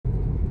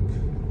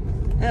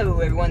Hello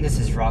everyone, this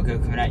is Rocco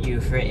coming at you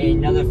for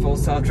another full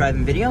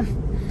self-driving video.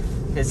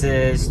 This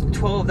is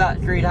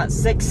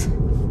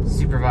 12.3.6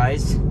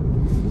 supervised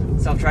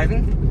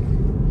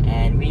self-driving,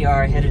 and we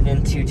are headed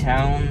into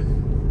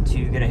town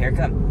to get a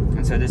haircut.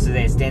 And so this is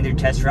a standard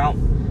test route.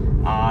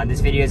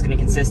 This video is going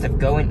to consist of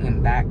going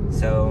and back,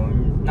 so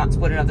not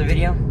splitting up the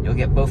video. You'll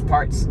get both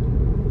parts.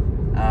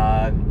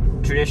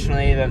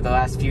 Traditionally, the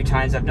last few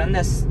times I've done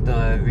this,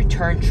 the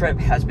return trip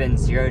has been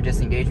zero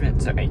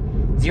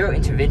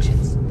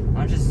interventions.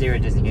 Not just zero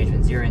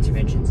disengagements, zero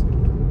interventions.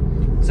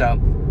 So,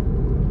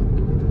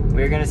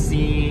 we're gonna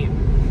see,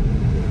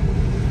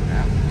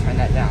 turn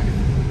that down,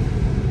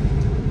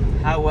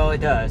 how well it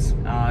does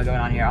going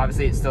on here.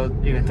 Obviously, it's still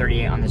doing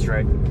 38 on this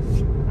road.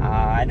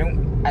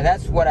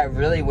 That's what I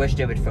really wish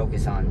they would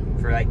focus on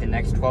for like the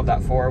next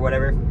 12.4 or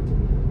whatever.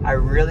 I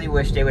really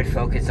wish they would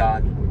focus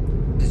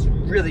on just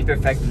really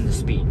perfecting the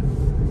speed.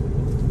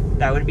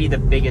 That would be the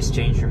biggest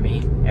change for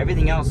me.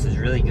 Everything else is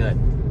really good.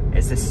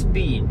 It's the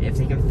speed. If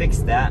they can fix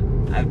that,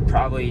 I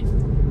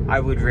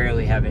would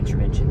rarely have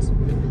interventions.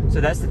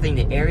 So that's the thing.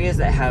 The areas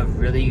that have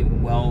really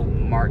well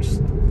marked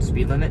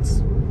speed limits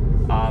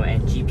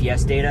and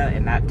GPS data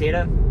and map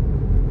data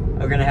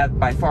are going to have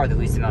by far the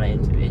least amount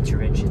of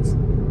interventions.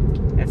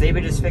 If they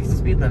would just fix the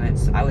speed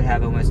limits, I would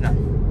have almost none.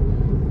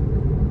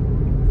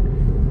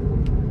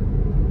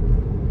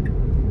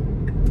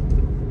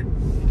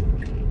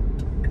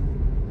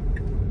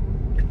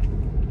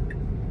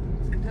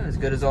 As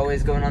good as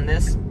always going on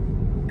this.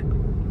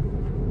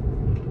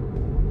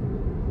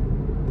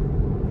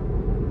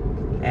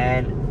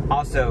 And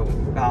also,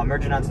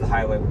 merging onto the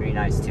highway would be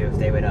nice too. If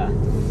they would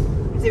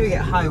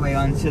get highway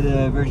onto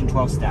the version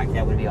 12 stack,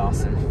 that would be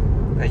awesome.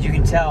 As you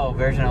can tell,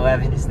 version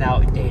 11 is now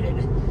outdated.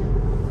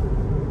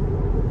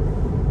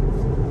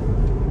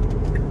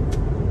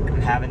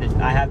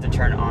 I have to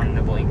turn on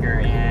the blinker,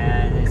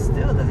 and it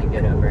still doesn't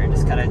get over. It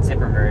just kind of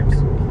zipper merged.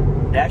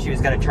 It actually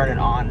was going to turn it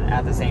on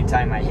at the same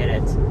time I hit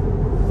it,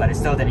 but it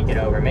still didn't get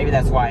over. Maybe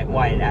that's why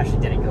it actually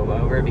didn't go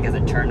over, because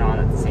it turned on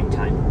at the same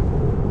time.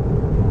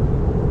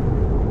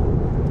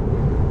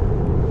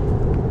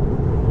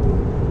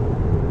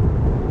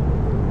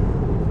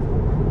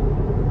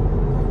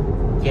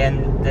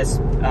 Again, this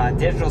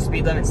digital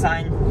speed limit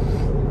sign,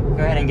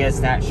 go ahead and get a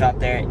snapshot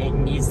there. It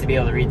needs to be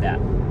able to read that.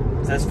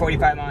 So that's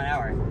 45 mile an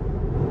hour.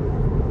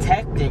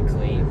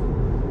 Technically,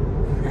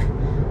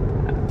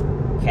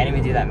 can't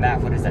even do that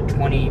math. What is that,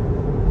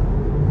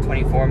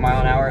 24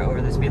 mile an hour over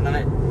the speed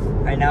limit?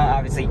 Right now,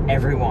 obviously,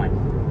 everyone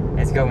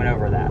is going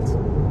over that.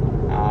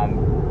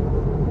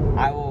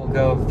 I will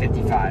go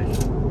 55.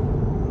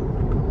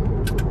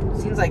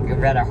 Seems like we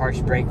had a harsh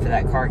brake for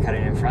that car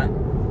cutting in front.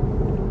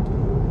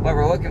 What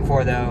we're looking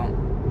for, though,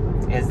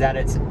 is that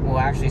it will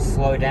actually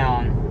slow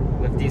down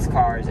with these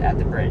cars at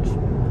the bridge.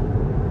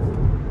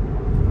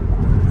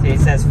 See, it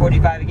says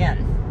 45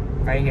 again,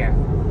 right here.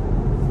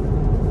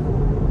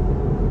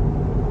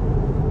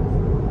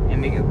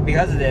 And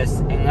because of this,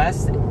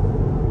 unless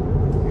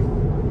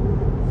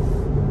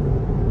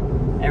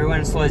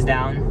everyone slows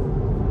down,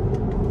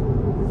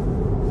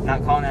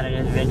 not calling that an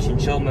intervention,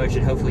 chill mode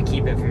should hopefully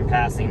keep it from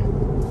passing.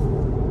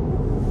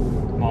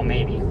 Well,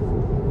 maybe.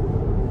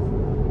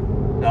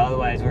 But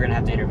otherwise, we're going to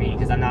have to intervene,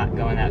 because I'm not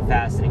going that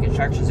fast in a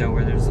construction zone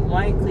where there's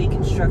likely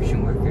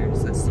construction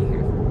workers. Let's see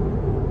here.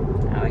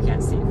 Now I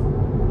can't see.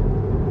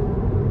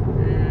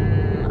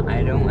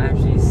 I don't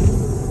actually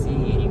see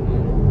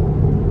anyone.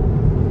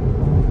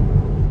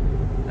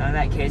 Now in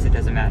that case, it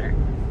doesn't matter.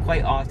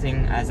 Quite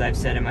often, as I've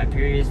said in my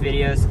previous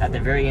videos, at the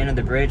very end of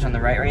the bridge on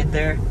the right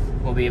there,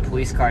 will be a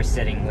police car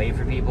sitting, waiting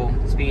for people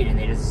to speed, and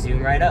they just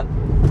zoom right up.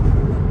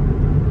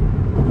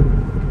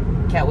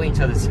 Can't wait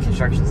until this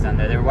construction's done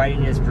though. They're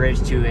widening this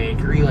bridge to a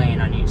 3-lane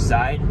on each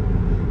side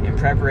in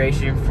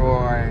preparation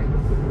for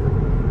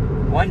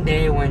one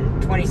day when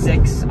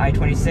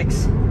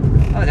I-26,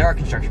 oh, there are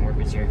construction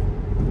workers here.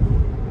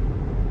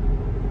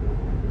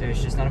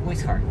 There's just not a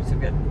police car, so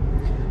good.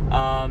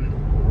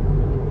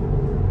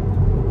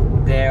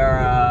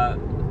 They're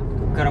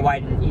gonna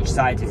widen each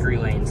side to 3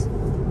 lanes.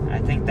 I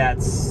think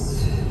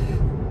that's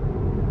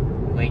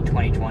late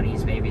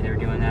 2020s, maybe they're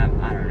doing that.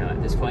 I don't know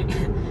at this point.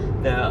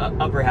 The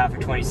upper half of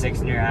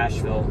 26 near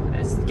Asheville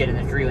is getting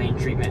the 3-lane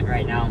treatment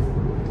right now.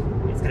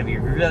 It's going to be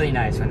really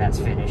nice when that's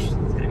finished.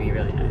 It's going to be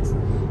really nice.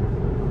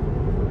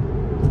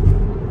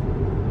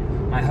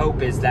 My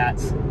hope is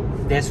that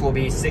this will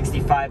be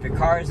 65 for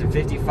cars and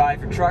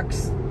 55 for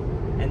trucks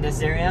in this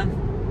area.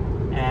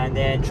 And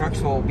then trucks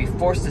will be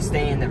forced to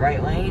stay in the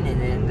right lane, and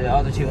then the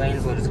other 2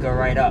 lanes will just go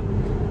right up.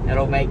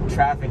 It'll make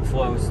traffic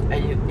flows.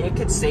 It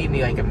could save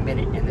me like a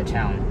minute in the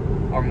town,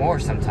 or more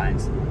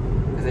sometimes,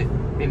 because it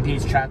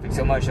impedes traffic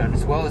so much,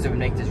 as well as it would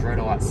make this road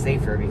a lot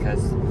safer,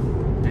 because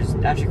there's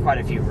actually quite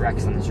a few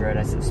wrecks on this road,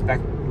 I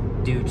suspect,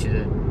 due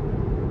to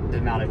the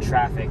amount of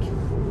traffic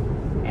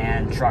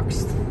and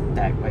trucks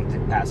that like to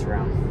pass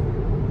around.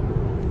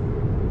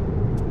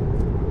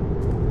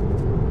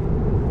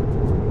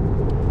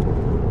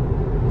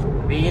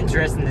 It'd be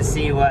interesting to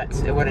see what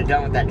it would have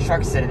done with that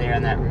truck sitting there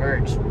on that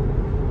merge,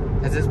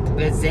 because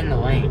it's in the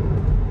lane.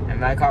 I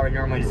my car would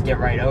normally just get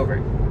right over.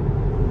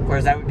 Of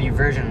course, that would be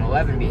version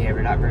 11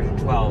 behavior, not version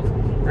 12.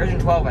 Version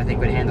 12, I think,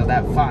 would handle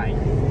that fine.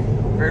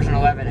 Version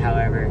 11,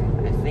 however,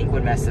 I think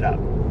would mess it up.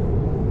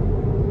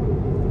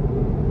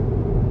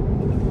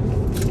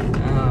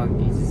 Oh,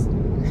 Jesus.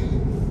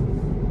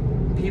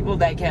 People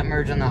that can't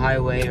merge on the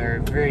highway are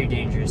very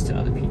dangerous to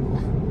other people.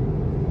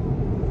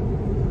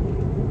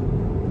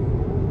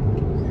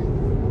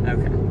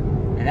 Okay.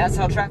 And that's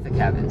how traffic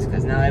happens,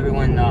 because now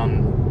everyone,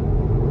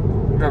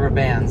 rubber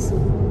bands.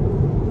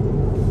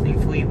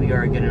 Thankfully, we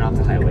are getting off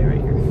the highway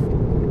right here.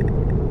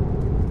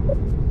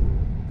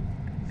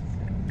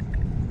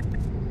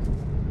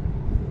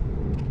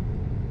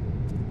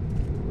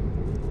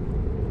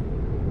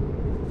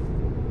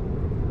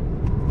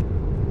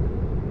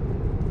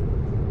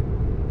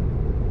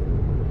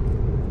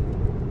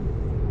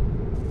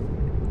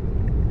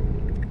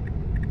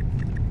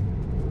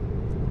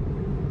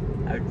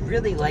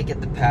 Really like it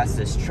to pass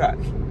this truck.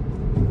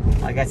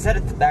 Like I said,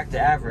 it's back to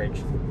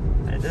average,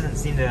 but it doesn't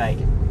seem to like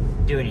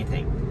do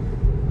anything.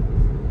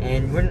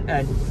 And we're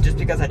just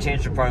because I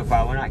changed the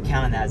profile, we're not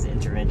counting that as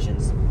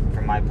interventions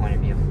from my point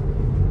of view.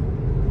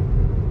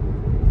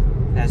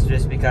 That's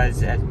just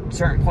because at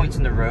certain points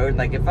in the road,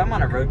 like if I'm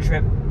on a road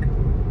trip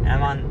and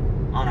I'm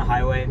on a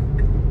highway,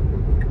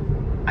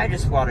 I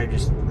just want to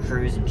just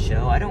cruise and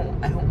chill. I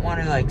don't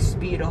want to like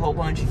speed a whole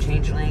bunch and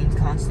change lanes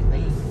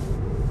constantly.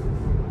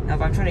 Now,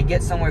 if I'm trying to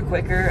get somewhere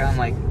quicker, I'm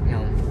like, you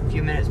know, a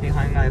few minutes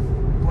behind my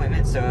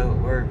appointment, so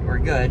we're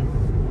good.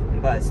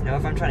 But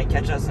if I'm trying to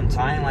catch up some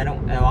time, I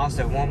don't. And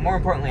also, more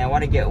importantly, I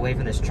want to get away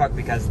from this truck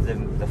because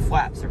the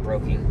flaps are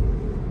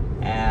broken,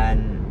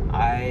 and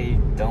I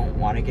don't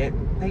want to get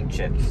paint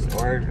chips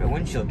or a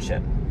windshield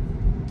chip.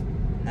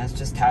 And that's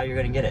just how you're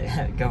going to get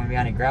it, going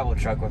behind a gravel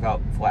truck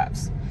without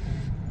flaps.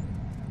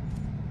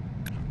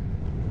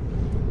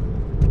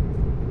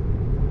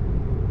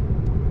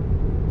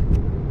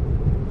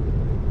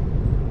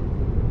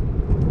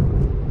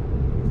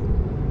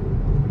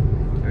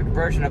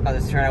 Version up on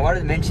this turn. I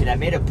wanted to mention I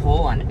made a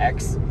poll on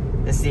X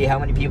to see how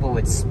many people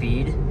would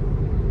speed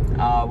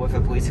with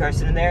a police car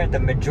sitting there. The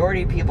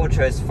majority of people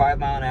chose 5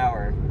 miles an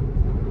hour,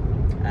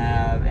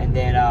 and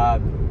then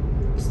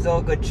still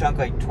a good chunk,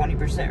 like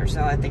 20% or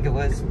so, I think it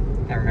was.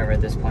 Can't remember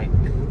at this point.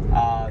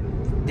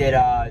 Did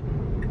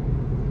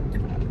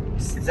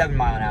 7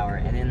 miles an hour,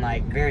 and then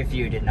like very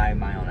few did 9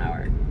 miles an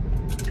hour.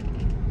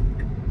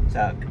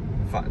 So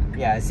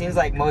yeah, it seems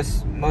like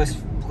most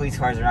police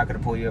cars are not going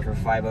to pull you over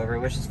 5 over,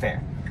 which is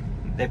fair.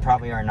 They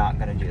probably are not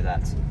going to do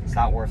that. It's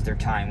not worth their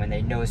time when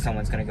they know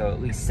someone's going to go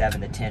at least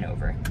 7 to 10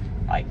 over,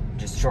 like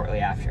just shortly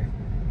after.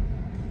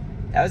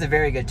 That was a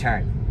very good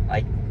turn.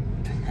 Like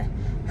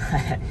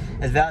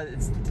as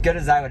good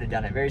as I would have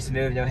done it. Very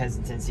smooth, no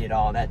hesitancy at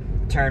all. That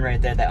turn right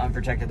there, that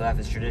unprotected left,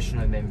 has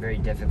traditionally been very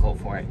difficult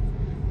for it.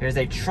 There's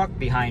a truck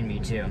behind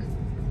me too.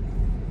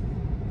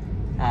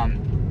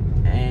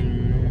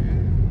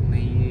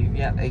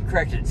 It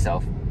corrected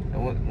itself. It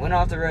went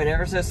off the road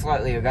ever so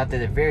slightly. It got to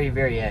the very,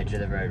 very edge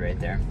of the road right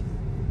there.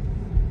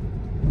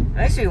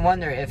 I actually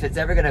wonder if it's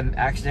ever going to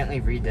accidentally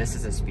read this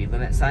as a speed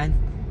limit sign.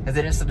 Is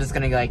it just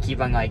going to like keep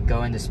on like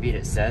going the speed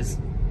it says?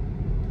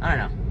 I don't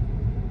know.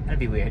 That'd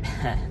be weird.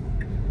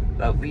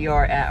 But we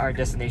are at our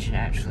destination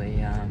actually.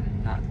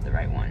 Not the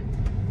right one.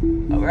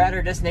 But we're at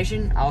our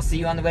destination. I'll see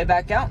you on the way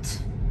back out.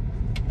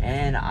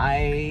 And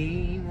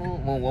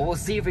we'll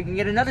see if we can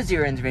get another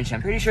zero intervention.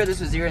 I'm pretty sure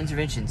this was 0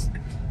 interventions.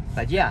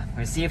 But yeah,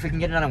 we'll see if we can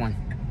get another one.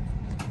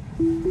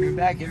 We're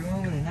back,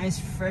 everyone, with a nice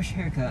fresh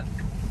haircut.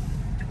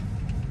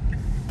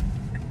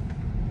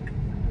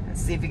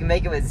 Let's see if we can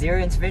make it with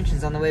 0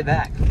 interventions on the way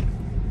back.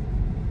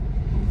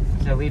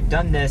 So we've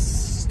done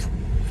this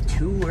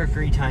 2 or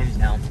 3 times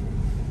now.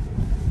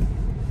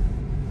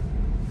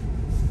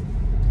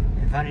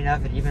 And funny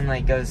enough, it even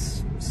like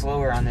goes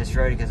slower on this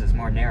road because it's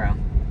more narrow.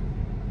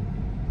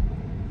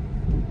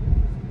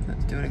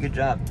 It's doing a good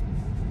job.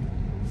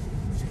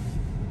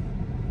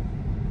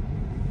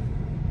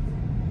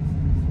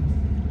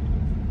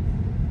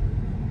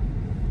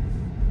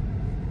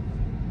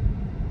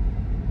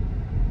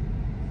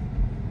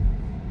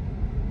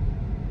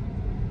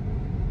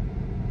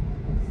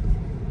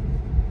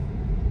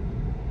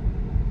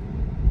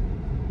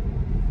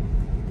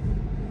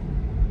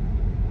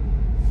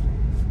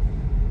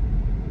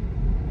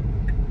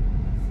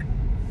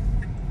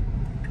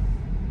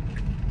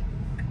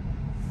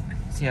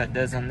 See how it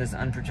does on this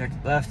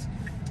unprotected left.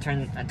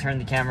 I turn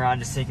the camera on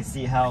just so you can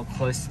see how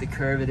close to the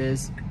curve it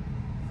is.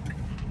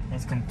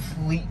 It's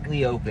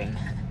completely open.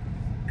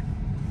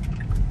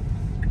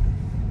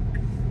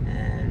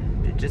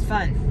 And it's just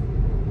fine.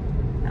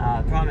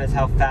 The problem is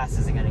how fast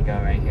is it going to go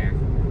right here.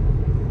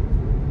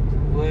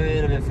 A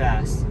little bit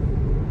fast.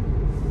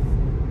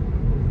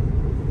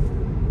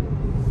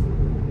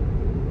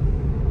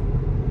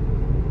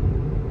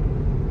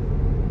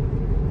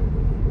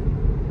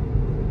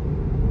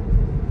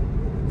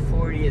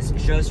 Is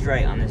just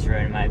right on this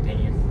road in my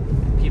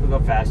opinion. People go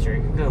faster.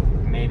 It could go,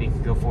 maybe it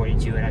could go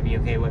 42 and I'd be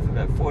okay with it,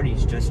 but 40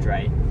 is just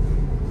right.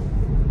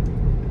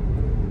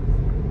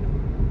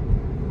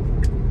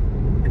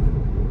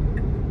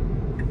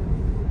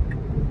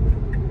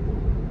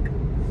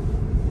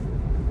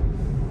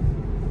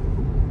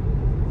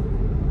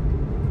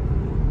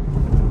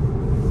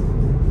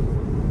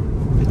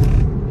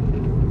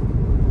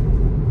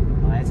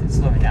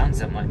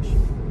 so much.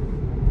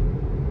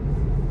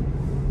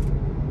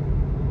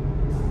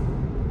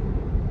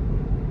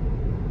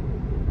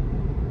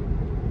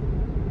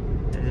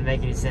 Doesn't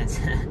make any sense.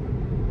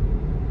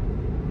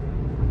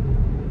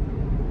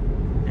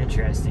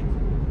 Interesting.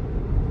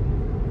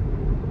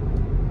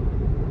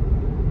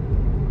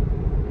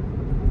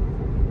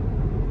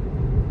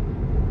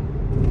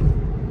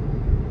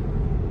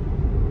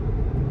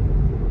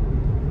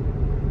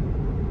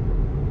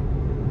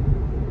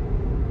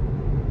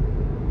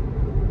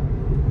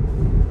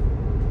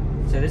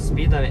 So this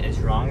speed limit is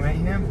wrong right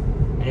here,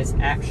 and it's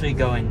actually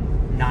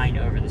going 9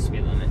 over the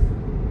speed limit.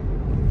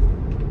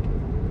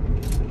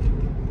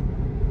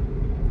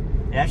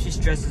 It actually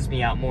stresses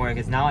me out more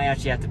because now I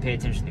actually have to pay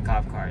attention to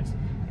cop cars.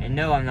 And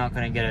no, I'm not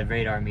going to get a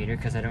radar meter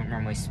because I don't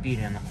normally speed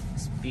in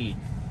speed.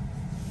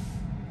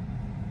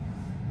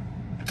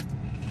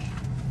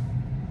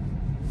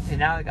 Okay,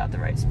 now I got the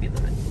right speed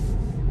limit.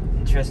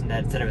 Interesting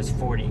that it said it was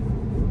 40.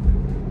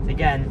 So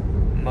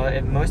again,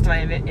 most of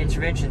my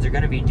interventions are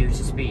going to be due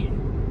to speed.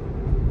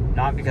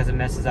 Not because it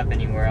messes up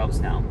anywhere else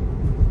now.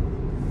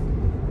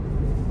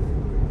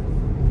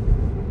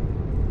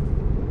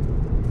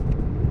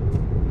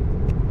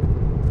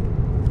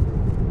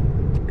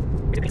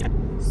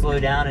 Slow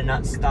down and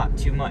not stop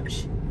too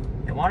much.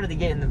 I wanted to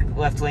get in the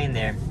left lane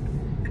there,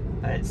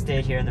 but it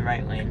stayed here in the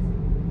right lane.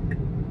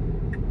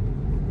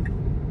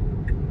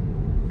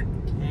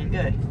 And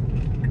good.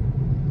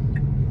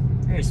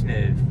 Very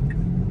smooth.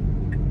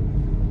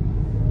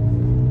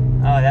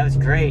 Oh, that was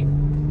great.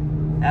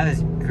 That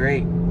was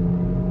great.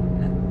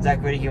 That's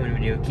exactly what a human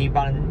would do. Keep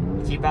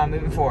on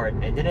moving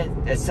forward. It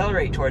didn't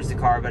accelerate towards the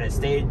car, but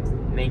it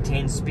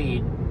maintained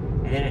speed,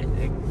 and then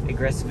it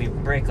aggressively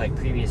brake like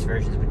previous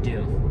versions would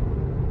do.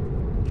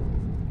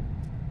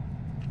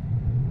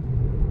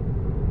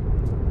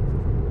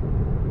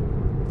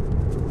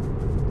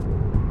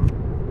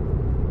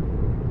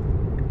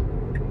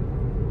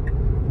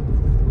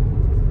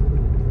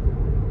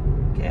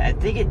 I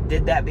think it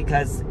did that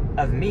because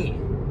of me.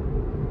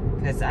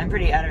 Because I'm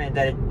pretty adamant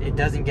that it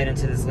doesn't get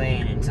into this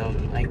lane until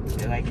like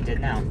it did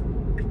now.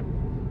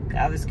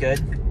 That was good.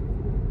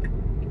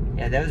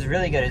 Yeah, that was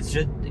really good. It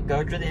should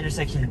go through the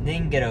intersection and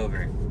then get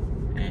over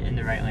in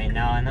the right lane.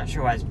 Now I'm not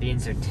sure why it's being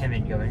so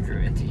timid going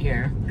through into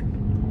here.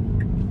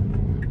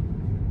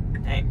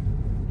 Hey,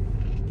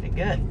 did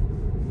good.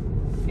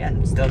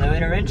 Again, still no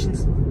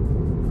interventions.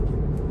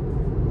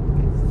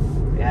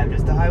 We have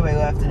just the highway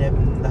left,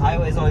 and the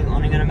highway is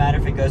only going to matter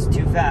if it goes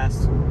too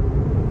fast.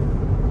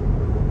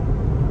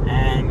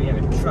 And we have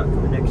a truck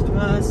coming next to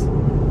us.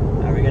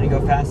 Are we going to go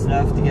fast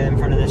enough to get in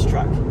front of this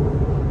truck?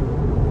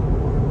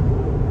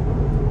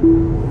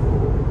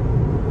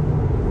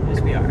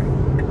 Yes, we are.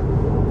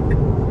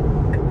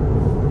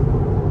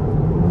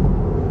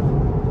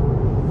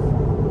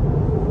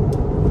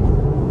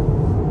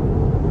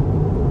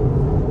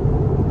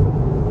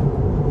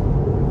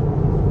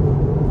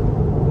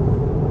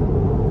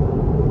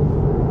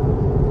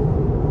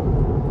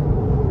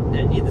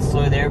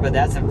 But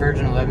that's a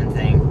version 11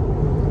 thing.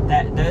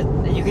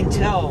 You can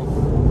tell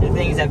the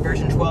things that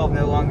version 12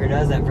 no longer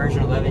does that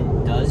version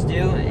 11 does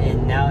do,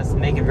 and now it's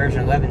making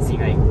version 11 seem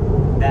like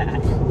bad.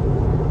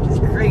 Which is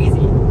crazy.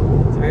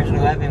 So version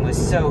 11 was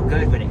so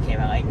good when it came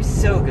out, like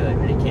so good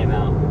when it came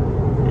out,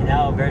 and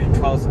now version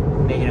 12 is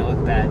making it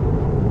look bad.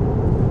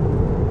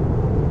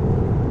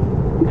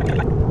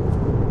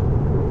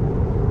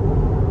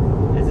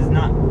 This is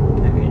not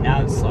okay.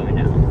 Now it's slowing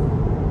down.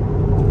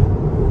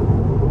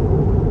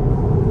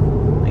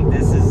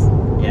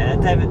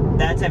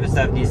 That type of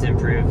stuff needs to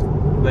improve,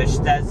 which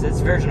it's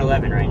version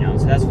 11 right now,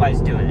 so that's why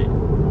it's doing it.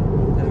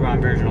 Because we're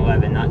on version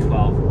 11, not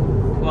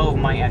 12. 12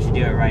 might actually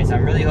do it right, so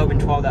I'm really hoping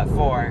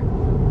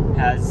 12.4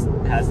 has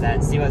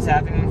that. See what's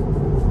happening?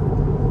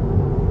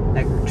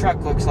 That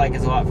truck looks like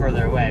it's a lot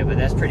further away, but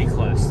that's pretty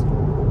close.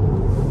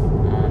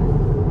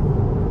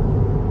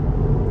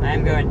 I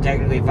am going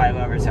technically 5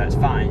 over, so it's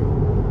fine.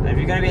 But if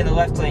you're going to be in the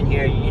left lane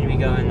here, you need to be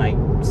going like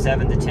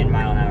 7 to 10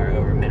 mile an hour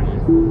over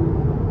minimum.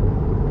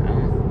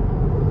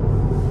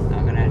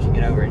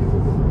 Get over it.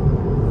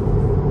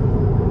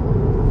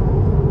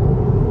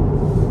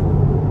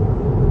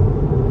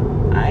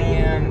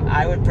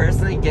 I would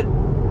personally get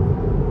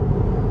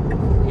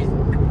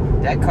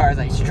that car is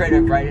like straight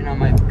up right in on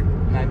my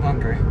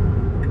bumper.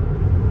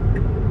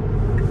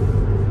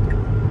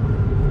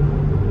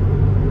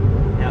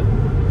 Yep.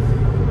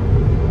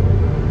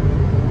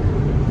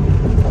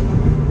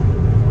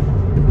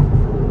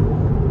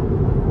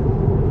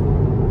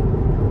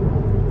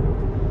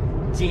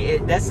 See,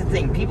 that's the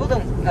thing. People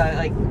don't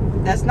like.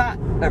 That's not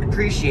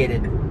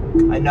appreciated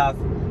enough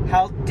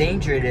how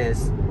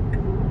dangerous it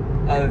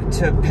is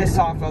to piss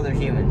off other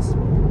humans.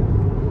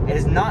 It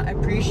is not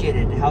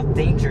appreciated how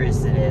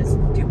dangerous it is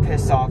to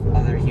piss off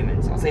other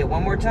humans. I'll say it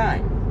one more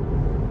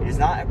time. It is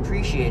not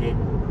appreciated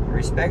or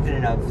respected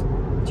enough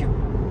to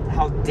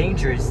how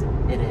dangerous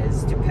it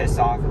is to piss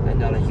off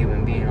another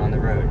human being on the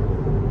road.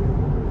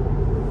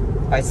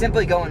 By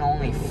simply going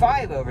only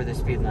 5 over the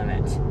speed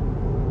limit,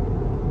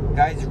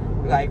 guys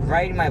like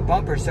riding my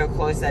bumper so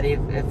close that if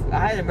I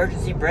had an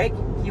emergency brake,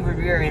 he would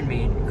rear end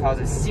me and cause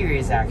a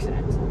serious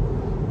accident.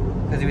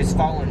 Because he was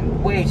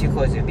following way too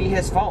close. It would be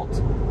his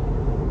fault.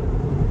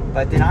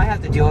 But then I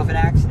have to deal with an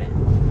accident.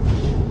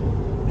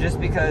 Just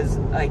because,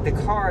 like, the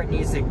car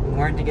needs to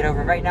learn to get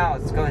over. Right now,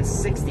 it's going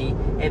 60.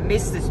 It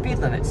missed the speed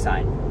limit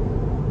sign.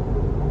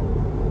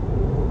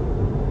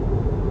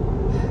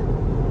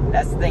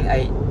 That's the thing.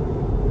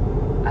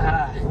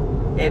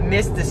 It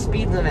missed the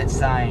speed limit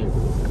sign.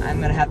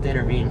 I'm gonna have to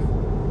intervene.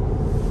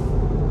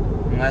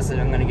 Unless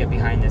I'm gonna get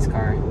behind this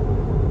car.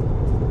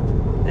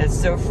 That's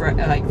so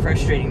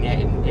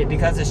frustrating.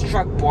 Because this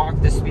truck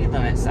blocked the speed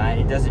limit sign,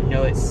 it doesn't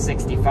know it's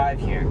 65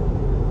 here.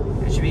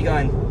 It should be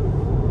going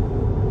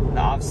the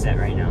offset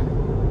right now.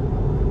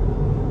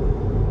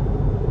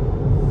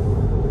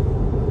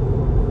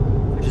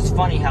 Which is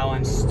funny how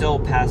I'm still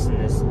passing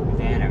this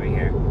van over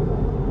here.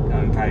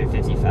 Going probably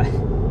 55.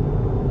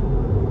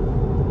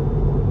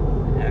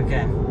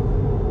 Okay.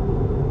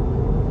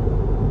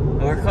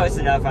 But we're close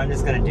enough, I'm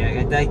just gonna do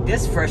it. Like,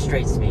 this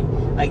frustrates me.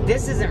 Like,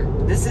 this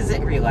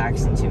isn't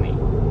relaxing to me.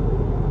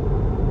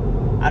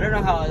 I don't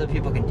know how other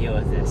people can deal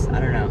with this.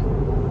 I don't know.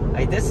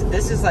 Like, this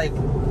is like...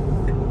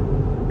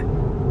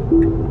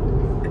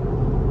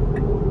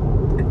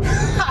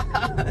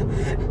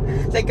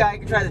 That guy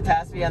tried to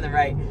pass me on the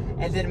right,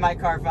 and then my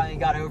car finally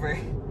got over,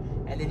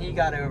 and then he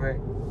got over.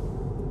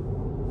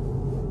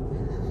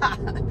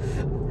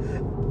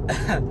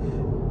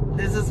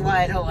 This is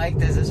why I don't like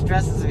this. It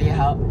stresses me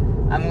out.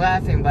 I'm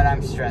laughing, but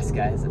I'm stressed,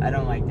 guys. I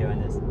don't like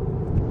doing this.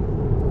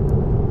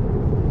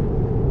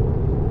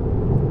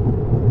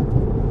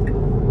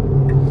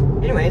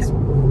 Anyways,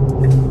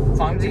 as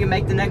long as you can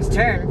make the next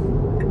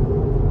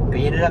turn,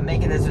 we ended up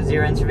making this with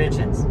 0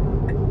 interventions.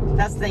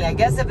 That's the thing. I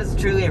guess if it's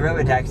truly a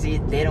robotaxi,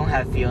 they don't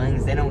have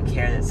feelings. They don't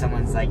care that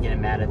someone's like getting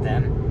mad at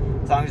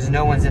them. As long as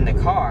no one's in the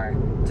car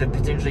to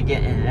potentially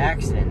get in an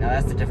accident. Now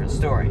that's a different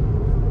story.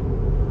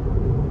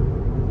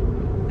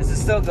 This is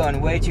still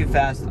going way too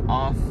fast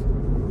off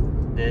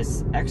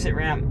this exit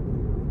ramp.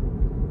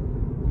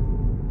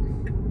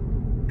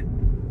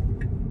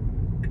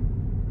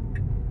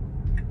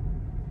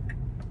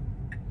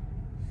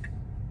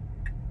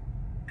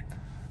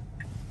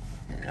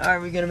 Are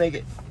we gonna make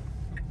it?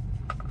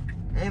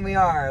 And we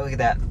are. Look at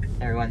that,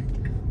 everyone.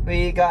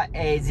 We got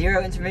a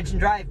 0 intervention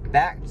drive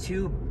back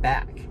to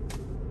back.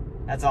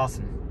 That's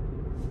awesome.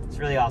 It's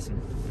really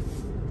awesome.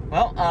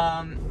 Well,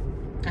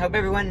 I hope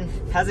everyone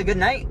has a good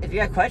night. If you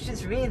got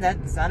questions for me,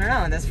 that's, I don't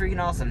know, that's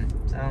freaking awesome.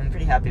 So I'm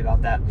pretty happy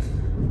about that.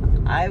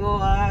 I will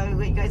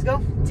let you guys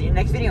go. See you in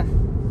the next video.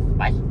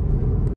 Bye.